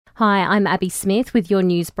Hi, I'm Abby Smith with your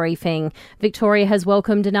news briefing. Victoria has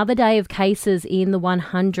welcomed another day of cases in the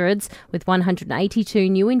 100s, with 182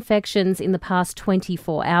 new infections in the past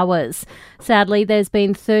 24 hours. Sadly, there's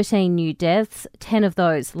been 13 new deaths, 10 of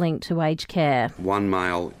those linked to aged care. One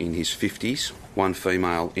male in his 50s, one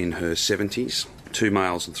female in her 70s, 2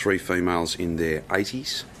 males and 3 females in their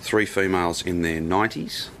 80s, 3 females in their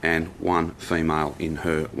 90s, and 1 female in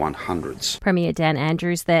her 100s. Premier Dan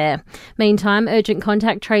Andrews there. Meantime, urgent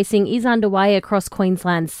contact tracing is underway across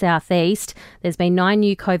Queensland's South East. There's been 9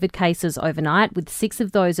 new COVID cases overnight, with 6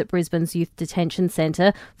 of those at Brisbane's Youth Detention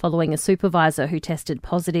Centre, following a supervisor who tested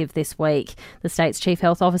positive this week. The state's Chief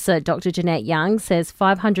Health Officer, Dr Jeanette Young, says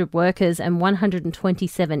 500 workers and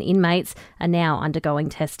 127 inmates are now undergoing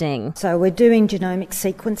testing. So we're doing genomic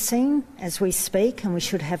sequencing as we speak, and we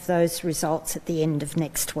should have those results at the end of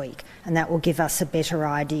next week, and that will give us a better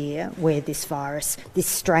idea where this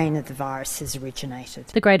strain of the virus has originated.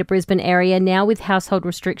 The Greater Brisbane area now with household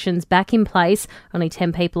restrictions back in place, only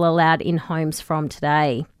 10 people allowed in homes from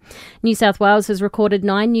today. New South Wales has recorded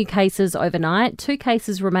 9 new cases overnight. 2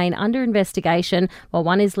 cases remain under investigation, while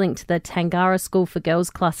 1 is linked to the Tangara School for Girls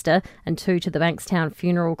cluster and 2 to the Bankstown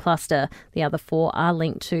Funeral cluster. The other 4 are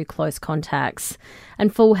linked to close contacts.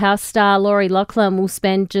 And Full House star Laurie Loughlin will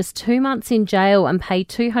spend just 2 months in jail and pay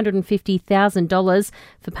 $250,000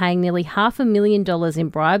 for paying nearly $500,000 in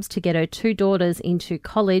bribes to get her 2 daughters into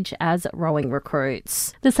college as rowing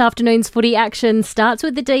recruits. This afternoon's footy action starts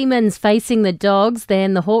with the Demons facing the Dogs,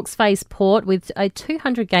 then the Hawks face Port with a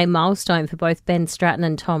 200-game milestone for both Ben Stratton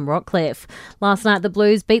and Tom Rockcliffe. Last night the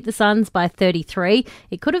Blues beat the Suns by 33.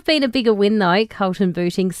 It could have been a bigger win though, Carlton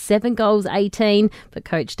booting 7 goals 18, but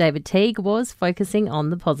coach David Teague was focusing on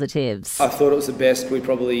the positives. I thought it was the best. We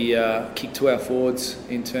probably kicked to our forwards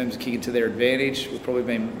in terms of kicking to their advantage. We've probably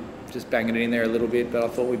been just banging it in there a little bit, but I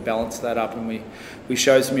thought we balanced that up and we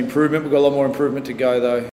showed some improvement. We've got a lot more improvement to go though.